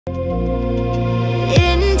Interstellar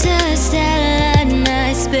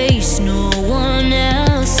night space, no one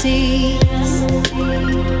else sees.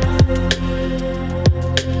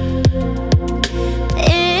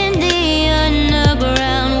 In the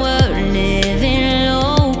underground, we're living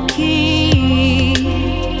low key.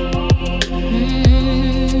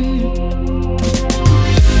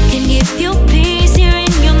 Can give you peace here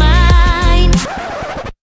in your mind.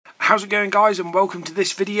 How's it going, guys, and welcome to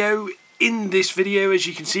this video. In this video, as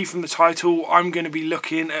you can see from the title, I'm going to be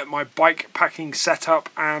looking at my bike packing setup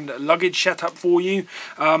and luggage setup for you.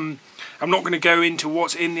 I'm not going to go into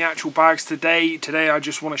what's in the actual bags today. Today I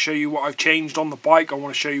just want to show you what I've changed on the bike. I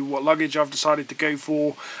want to show you what luggage I've decided to go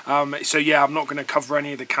for. So yeah, I'm not going to cover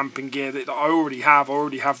any of the camping gear that I already have. I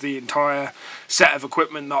already have the entire set of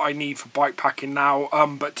equipment that I need for bike packing now.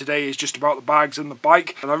 But today is just about the bags and the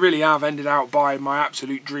bike. And I really have ended out by my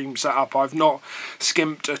absolute dream setup. I've not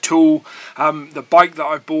skimped at all. The bike that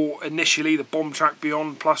I bought initially, the Bomb Track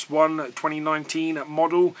Beyond Plus One 2019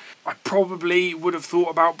 model, I probably would have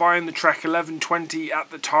thought about buying the Trek 1120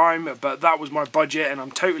 at the time, but that was my budget, and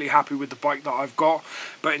I'm totally happy with the bike that I've got.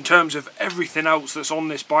 But in terms of everything else that's on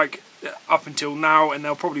this bike up until now, and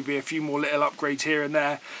there'll probably be a few more little upgrades here and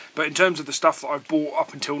there, but in terms of the stuff that I've bought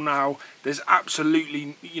up until now, there's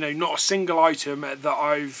absolutely, not a single item that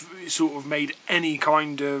I've sort of made any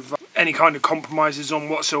kind of compromises on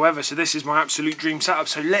whatsoever. So this is my absolute dream setup.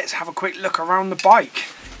 So let's have a quick look around the bike.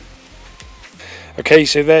 Okay,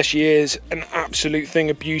 so there she is, an absolute thing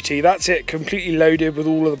of beauty. That's it, completely loaded with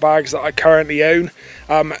all of the bags that I currently own.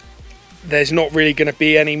 There's not really going to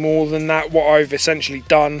be any more than that. What I've essentially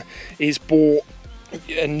done is bought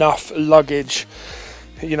enough luggage,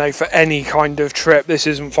 for any kind of trip. This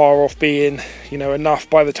isn't far off being, enough.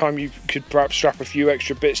 By the time you could perhaps strap a few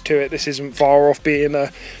extra bits to it, this isn't far off being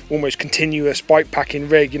a almost continuous bike packing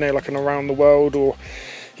rig, like an around the world or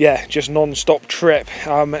just non-stop trip.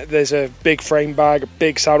 There's a big frame bag, a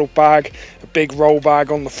big saddle bag, a big roll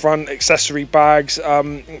bag on the front, accessory bags,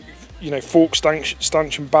 fork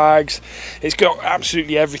stanchion bags. It's got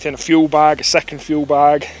absolutely everything, a fuel bag, a second fuel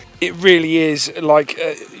bag. It really is like,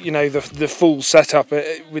 the full setup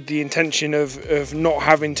with the intention of not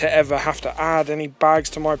having to ever have to add any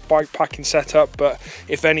bags to my bike packing setup, but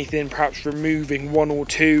if anything, perhaps removing one or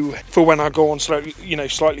two for when I go on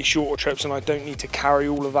slightly shorter trips and I don't need to carry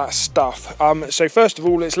all of that stuff. So first of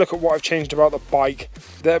all, let's look at what I've changed about the bike.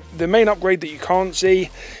 The main upgrade that you can't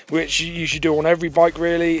see, which you should do on every bike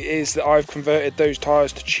really, is that I've converted those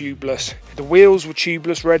tyres to tubeless. The wheels were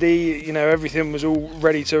tubeless ready, everything was all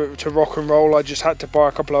ready to rock and roll. I just had to buy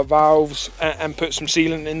a couple of valves and put some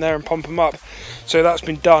sealant in there and pump them up. So that's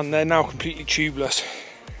been done. They're now completely tubeless.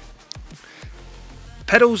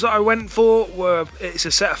 Pedals that I went for were, it's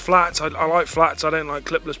a set of flats. I like flats, I don't like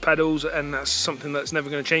clipless pedals, and that's something that's never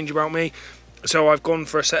going to change about me. So I've gone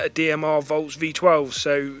for a set of DMR Volts V12,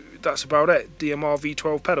 so that's about it, DMR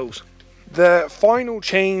V12 pedals. The final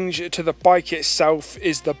change to the bike itself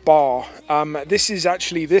is the bar. This is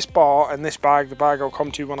actually this bar and this bag, the bag I'll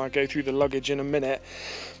come to when I go through the luggage in a minute.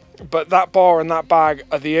 But that bar and that bag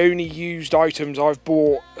are the only used items I've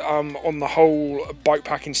bought on the whole bike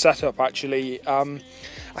packing setup actually. I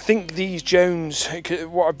think these Jones,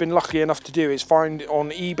 what I've been lucky enough to do is find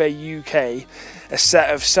on eBay UK a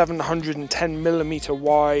set of 710mm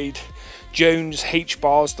wide Jones H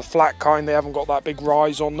bars, the flat kind. They haven't got that big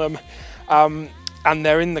rise on them. And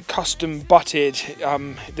they're in the custom butted,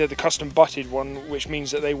 they're the custom butted one, which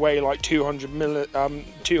means that they weigh like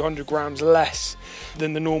 200 grams less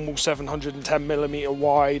than the normal 710mm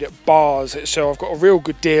wide bars. So I've got a real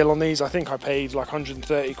good deal on these. I think I paid like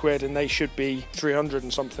 130 quid and they should be 300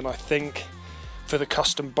 and something, I think, for the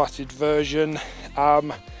custom butted version.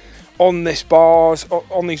 On these bars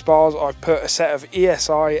I've put a set of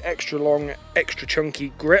ESI extra long, extra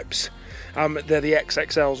chunky grips. They're the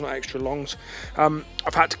XXLs, not extra longs.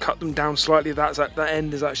 I've had to cut them down slightly. That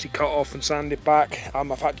end is actually cut off and sanded back.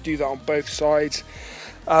 I've had to do that on both sides.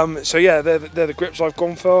 So yeah, they're the grips I've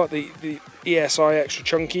gone for, the ESI extra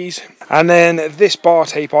chunkies. And then this bar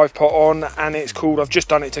tape I've put on, and it's called, I've just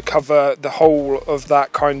done it to cover the whole of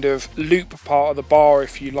that kind of loop part of the bar,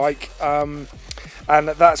 if you like. And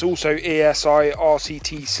that's also ESI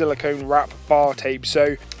RCT silicone wrap bar tape.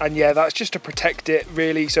 So, and yeah, that's just to protect it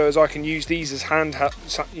really, so as I can use these as hand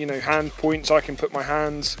points. I can put my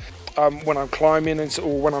hands when I'm climbing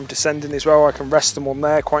or when I'm descending as well. I can rest them on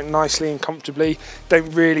there quite nicely and comfortably.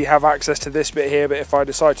 Don't really have access to this bit here, but if I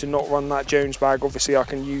decide to not run that Jones bag, obviously I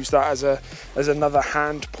can use that as another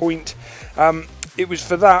hand point. It was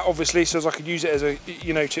for that, obviously, so as I could use it as a,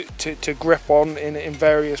 to grip on in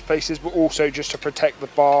various places, but also just to protect the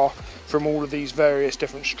bar from all of these various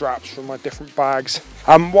different straps from my different bags.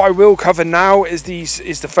 What I will cover now is the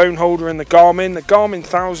phone holder and the Garmin. The Garmin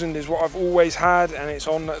 1000 is what I've always had, and it's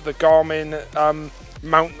on the Garmin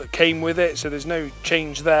mount that came with it, so there's no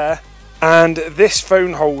change there. And this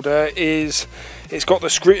phone holder it's got the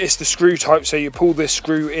screw, it's the screw type, so you pull this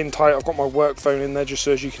screw in tight. I've got my work phone in there just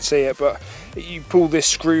so as you can see it, but you pull this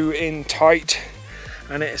screw in tight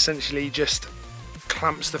and it essentially just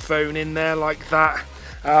clamps the phone in there like that.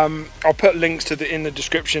 I'll put links to in the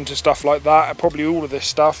description to stuff like that, probably all of this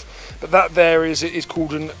stuff, but that there is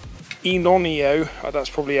called an Enoneo, that's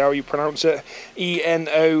probably how you pronounce it,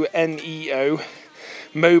 E-N-O-N-E-O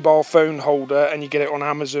mobile phone holder, and you get it on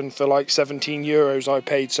Amazon for like €17 I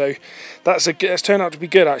paid. So that's turned out to be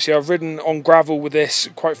good actually. I've ridden on gravel with this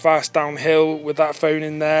quite fast downhill with that phone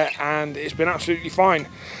in there, and it's been absolutely fine.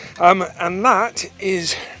 And that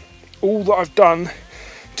is all that I've done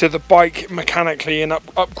to the bike mechanically and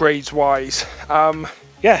upgrades wise.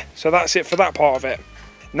 Yeah, so that's it for that part of it.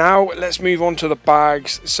 Now let's move on to the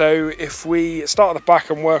bags. So if we start at the back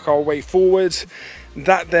and work our way forwards,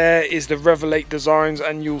 that there is the Revelate Designs,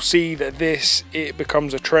 and you'll see that it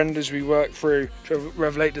becomes a trend as we work through.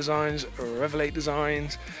 Revelate Designs, Revelate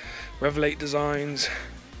Designs, Revelate Designs,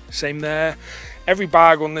 same there. Every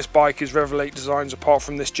bag on this bike is Revelate Designs apart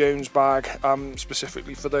from this Jones bag,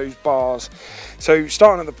 specifically for those bars. So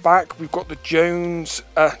starting at the back, we've got the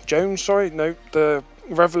the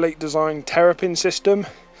Revelate Design Terrapin system.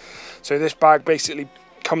 So this bag basically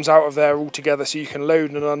comes out of there all together, so you can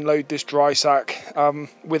load and unload this dry sack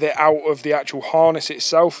with it out of the actual harness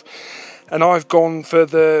itself. And I've gone for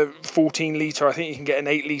the 14 litre. I think you can get an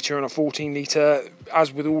 8 litre and a 14 litre.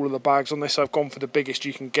 As with all of the bags on this, I've gone for the biggest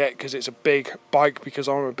you can get because it's a big bike, because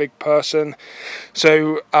I'm a big person.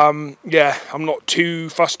 So yeah, I'm not too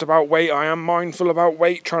fussed about weight. I am mindful about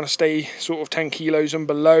weight, trying to stay sort of 10 kilos and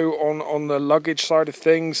below on the luggage side of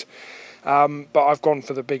things. But I've gone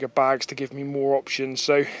for the bigger bags to give me more options.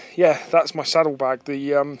 So yeah, that's my saddle bag,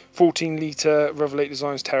 the 14 litre Revelate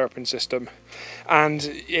Designs Terrapin system, and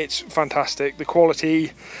it's fantastic. The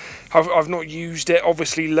quality, I've not used it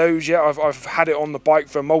obviously loads yet. I've had it on the bike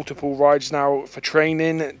for multiple rides now for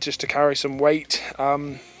training, just to carry some weight.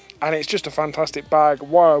 And it's just a fantastic bag.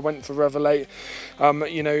 Why I went for Revelate,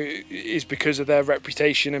 you know, is because of their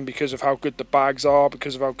reputation and because of how good the bags are,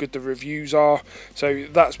 because of how good the reviews are. So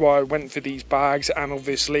that's why I went for these bags. And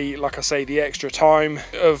obviously, like I say, the extra time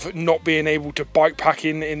of not being able to bike pack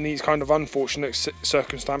in these kind of unfortunate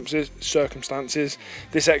circumstances,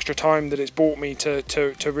 this extra time that it's brought me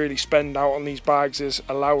to really spend out on these bags has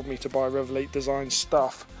allowed me to buy Revelate Designs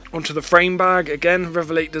stuff. Onto the frame bag, again,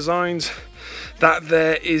 Revelate Designs. That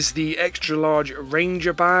there is the extra large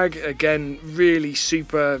Ranger bag, again really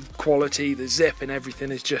super quality. The zip and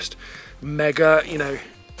everything is just mega, you know,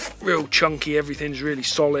 real chunky, everything's really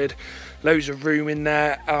solid, loads of room in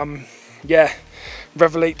there. Yeah,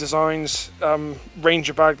 Revelate Designs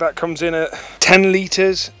Ranger bag, that comes in at 10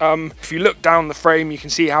 litres. If you look down the frame, you can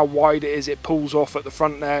see how wide it is. It pulls off at the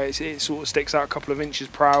front there, it sort of sticks out a couple of inches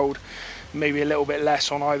proud, maybe a little bit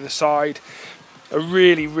less on either side. A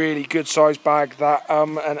really good size bag that,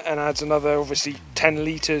 and adds another obviously 10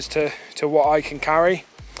 litres to what I can carry.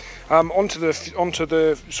 Onto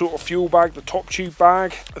the sort of fuel bag, the top tube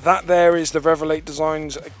bag. That there is the Revelate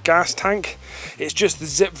Designs gas tank. It's just the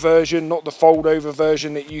zip version, not the fold over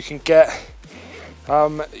version that you can get.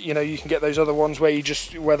 You know, you can get those other ones where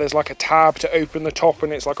there's like a tab to open the top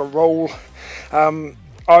and it's like a roll.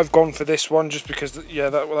 I've gone for this one just because, yeah,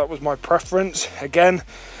 that was my preference. Again,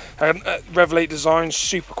 Revelate Designs,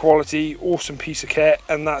 super quality, awesome piece of kit,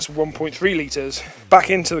 and that's 1.3 litres.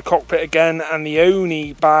 Back into the cockpit again, and the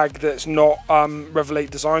only bag that's not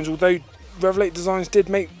Revelate Designs, although Revelate Designs did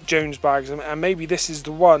make Jones bags, and maybe this is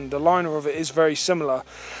the one. The liner of it is very similar.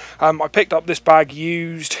 I picked up this bag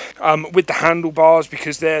used with the handlebars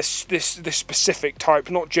because there's this specific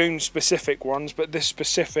type, not Jones specific ones, but this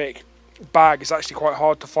specific bag is actually quite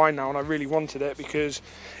hard to find now, and I really wanted it because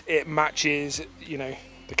it matches, you know,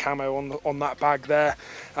 the camo on that bag there.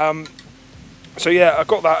 So yeah, I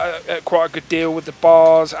got that at quite a good deal with the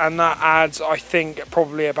bars, and that adds, I think,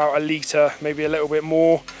 probably about a litre, maybe a little bit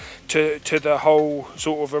more to the whole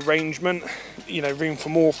sort of arrangement. You know, room for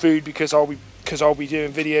more food because I'll be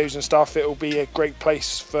doing videos and stuff. It'll be a great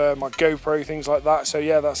place for my GoPro, things like that. So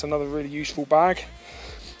yeah, that's another really useful bag.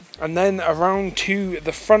 And then around to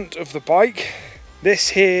the front of the bike, this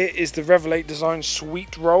here is the Revelate Design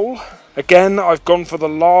Sweet Roll. Again, I've gone for the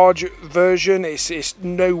large version. It's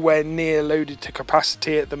nowhere near loaded to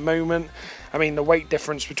capacity at the moment, I mean, the weight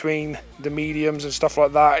difference between the mediums and stuff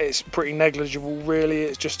like that, it's pretty negligible really.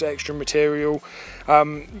 It's just extra material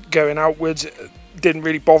going outwards. Didn't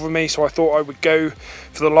really bother me, so I thought I would go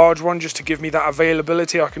for the large one just to give me that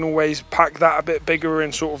availability. I can always pack that a bit bigger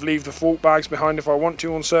and sort of leave the fork bags behind if I want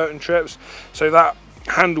to on certain trips. So that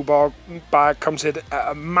handlebar bag comes in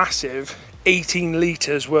at a massive 18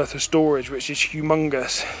 litres worth of storage, which is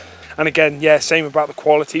humongous. And again, yeah, same about the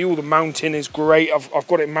quality. All the mounting is great. I've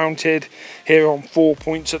got it mounted here on 4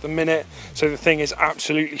 points at the minute, so the thing is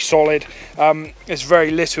absolutely solid. There's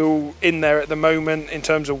very little in there at the moment in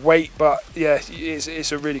terms of weight, but yeah,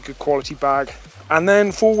 it's a really good quality bag. And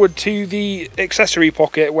then forward to the accessory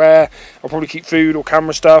pocket where I'll probably keep food or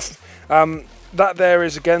camera stuff. That there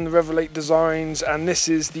is again the Revelate Designs, and this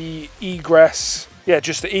is the egress. Yeah,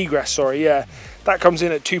 just the egress, sorry, yeah. That comes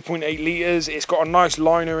in at 2.8 litres. It's got a nice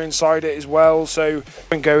liner inside it as well, so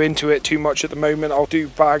I won't go into it too much at the moment. I'll do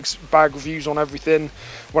bag reviews on everything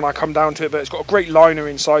when I come down to it, but it's got a great liner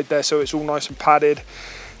inside there, so it's all nice and padded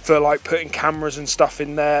for like putting cameras and stuff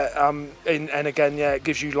in there. And again, yeah, it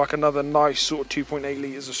gives you like another nice sort of 2.8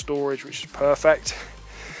 litres of storage, which is perfect.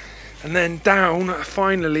 And then down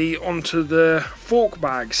finally onto the fork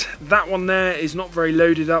bags. That one there is not very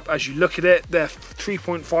loaded up as you look at it. They're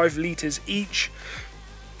 3.5 litres each.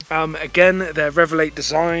 Again, they're Revelate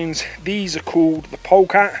Designs. These are called the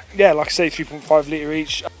Polecat. Yeah, like I say, 3.5 litre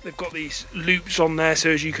each. They've got these loops on there so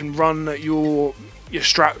as you can run your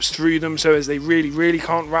straps through them, so as they really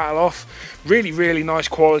can't rattle off. Really nice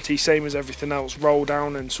quality, same as everything else. Roll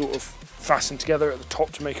down and sort of fasten together at the top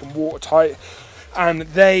to make them watertight. And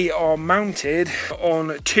they are mounted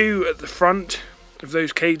on 2 at the front of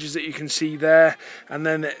those cages that you can see there, and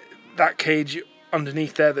then that cage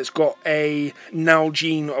underneath there that's got a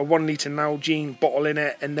Nalgene, a 1 litre Nalgene bottle in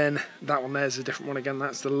it, and then that one there's a different one again.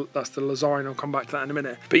 That's the Lazarine. I'll come back to that in a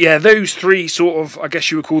minute. But yeah, those 3 sort of, I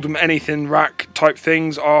guess you would call them anything rack type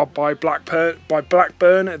things, are by Blackburn.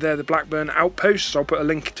 They're the Blackburn Outposts. I'll put a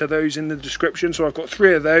link to those in the description. So I've got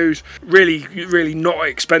 3 of those. Really not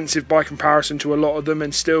expensive by comparison to a lot of them,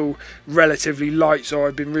 and still relatively light. So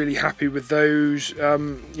I've been really happy with those.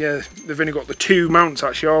 Yeah, they've only got the 2 mounts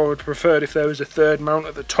actually. I would have preferred if there was a 3rd mount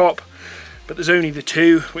at the top, but there's only the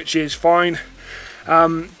 2, which is fine.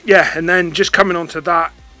 Yeah, and then just coming onto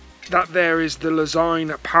that there is the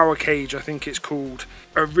Lazarine Power Cage, I think it's called.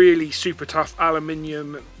 A really super tough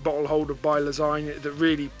aluminium bottle holder by Lazarine that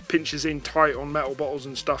really pinches in tight on metal bottles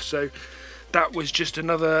and stuff. So that was just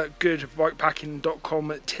another good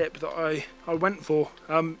bikepacking.com tip that I went for.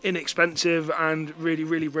 Inexpensive and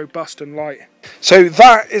really robust and light. So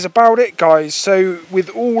that is about it, guys. So with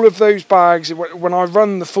all of those bags, when I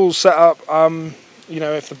run the full setup, you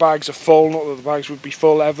know, if the bags are full, not that the bags would be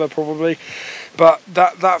full ever probably, but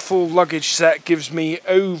that full luggage set gives me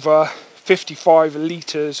over 55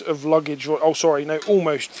 litres of luggage. Oh sorry, no,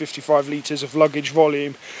 almost 55 litres of luggage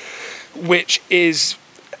volume, which is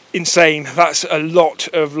insane. That's a lot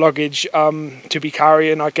of luggage to be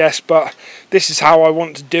carrying, I guess, but this is how I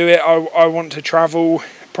want to do it. I want to travel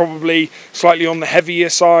probably slightly on the heavier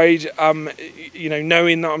side, you know,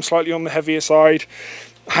 knowing that I'm slightly on the heavier side,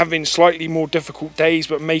 having slightly more difficult days,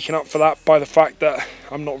 but making up for that by the fact that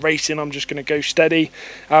I'm not racing, I'm just going to go steady.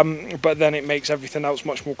 But then it makes everything else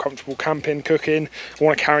much more comfortable. Camping, cooking, I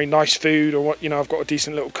want to carry nice food, or what, you know, I've got a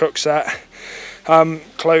decent little cook set.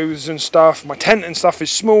 Clothes and stuff. My tent and stuff is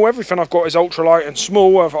small. Everything I've got is ultralight and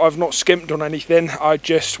small. I've not skimped on anything. I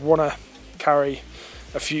just want to carry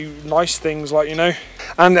a few nice things, like, you know.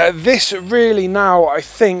 And this really now, I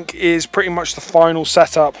think, is pretty much the final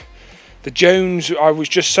setup. The Jones, I was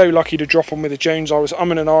just so lucky to drop on with the Jones. I was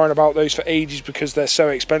umming and ahhing about those for ages because they're so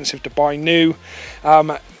expensive to buy new.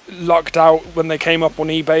 Lucked out when they came up on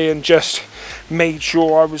eBay and just made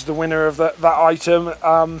sure I was the winner of that item.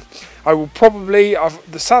 I will probably,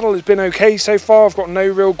 the saddle has been okay so far. I've got no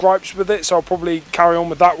real gripes with it, so I'll probably carry on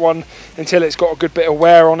with that one until it's got a good bit of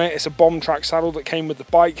wear on it. It's a bomb track saddle that came with the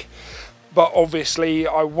bike. But obviously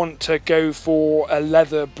I want to go for a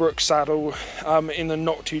leather Brook saddle in the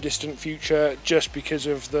not too distant future, just because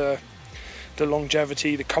of the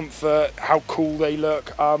longevity, the comfort, how cool they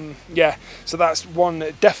look. Yeah, so that's one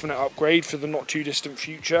definite upgrade for the not too distant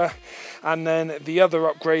future. And then the other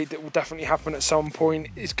upgrade that will definitely happen at some point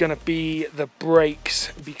is going to be the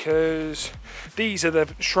brakes, because these are the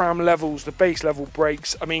SRAM levels, the base level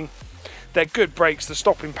brakes. I mean, they're good brakes. The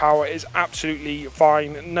stopping power is absolutely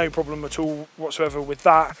fine, no problem at all whatsoever with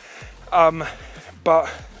that. But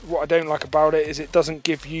what I don't like about it is it doesn't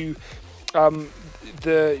give you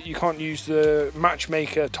you can't use the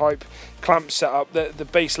matchmaker type clamp setup, the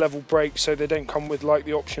base level brakes, so they don't come with like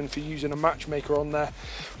the option for using a matchmaker on there,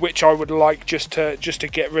 which I would like just to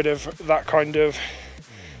get rid of that kind of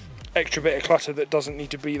extra bit of clutter that doesn't need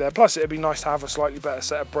to be there. Plus it'd be nice to have a slightly better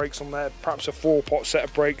set of brakes on there, perhaps a 4-pot set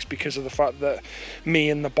of brakes, because of the fact that me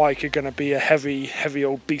and the bike are going to be a heavy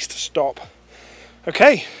old beast to stop.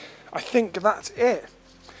 Okay, I think that's it.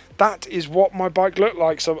 That is what my bike looked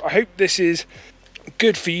like. So I hope this is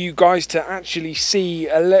good for you guys to actually see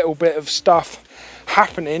a little bit of stuff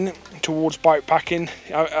happening towards bike packing.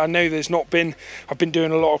 I know I've been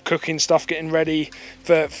doing a lot of cooking stuff, getting ready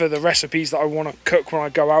for the recipes that I want to cook when I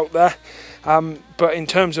go out there. But in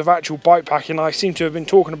terms of actual bike packing, I seem to have been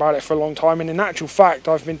talking about it for a long time, and in actual fact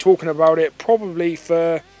I've been talking about it probably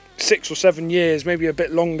for 6 or 7 years, maybe a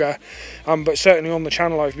bit longer, but certainly on the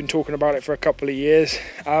channel I've been talking about it for a couple of years.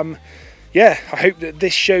 Yeah, I hope that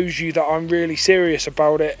this shows you that I'm really serious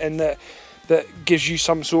about it, and that gives you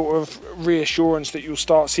some sort of reassurance that you'll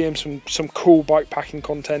start seeing some cool bikepacking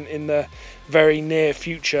content in the very near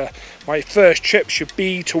future. My first trip should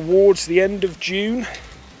be towards the end of June.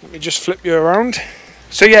 Let me just flip you around.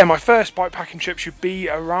 So yeah, my first bikepacking trip should be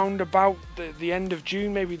around about the end of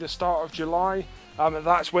June, maybe the start of July.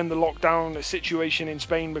 That's when the lockdown situation in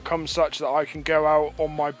Spain becomes such that I can go out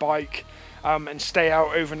on my bike and stay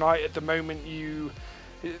out overnight. At the moment,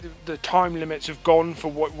 the time limits have gone for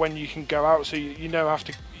when you can go out. So you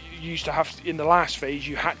used to have in the last phase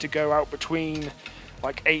you had to go out between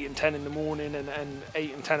like 8 and 10 in the morning and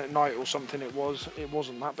 8 and 10 at night or something. It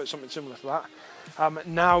wasn't that, but something similar to that.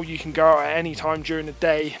 Now you can go out at any time during the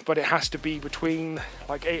day, but it has to be between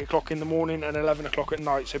like 8 o'clock in the morning and 11 o'clock at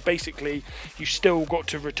night. So basically you still got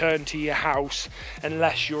to return to your house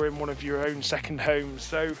unless you're in one of your own second homes.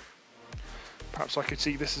 So perhaps I could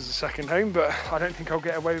see this as a second home, but I don't think I'll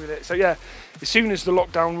get away with it. So yeah, as soon as the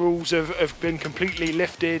lockdown rules have been completely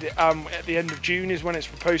lifted, at the end of June is when it's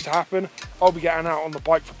proposed to happen, I'll be getting out on the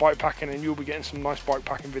bike for bike packing, and you'll be getting some nice bike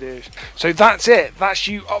packing videos. So that's it. That's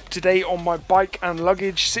you up to date on my bike and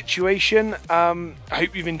luggage situation. I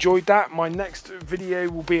hope you've enjoyed that. My next video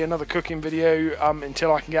will be another cooking video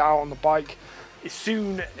until I can get out on the bike. As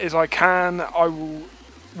soon as I can, I will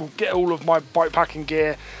get all of my bike packing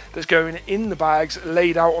gear that's going in the bags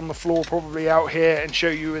laid out on the floor, probably out here, and show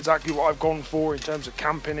you exactly what I've gone for in terms of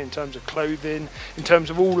camping, in terms of clothing, in terms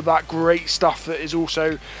of all of that great stuff that is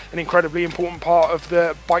also an incredibly important part of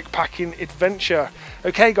the bike packing adventure.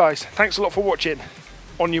 Okay guys, thanks a lot for watching.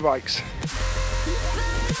 On your bikes.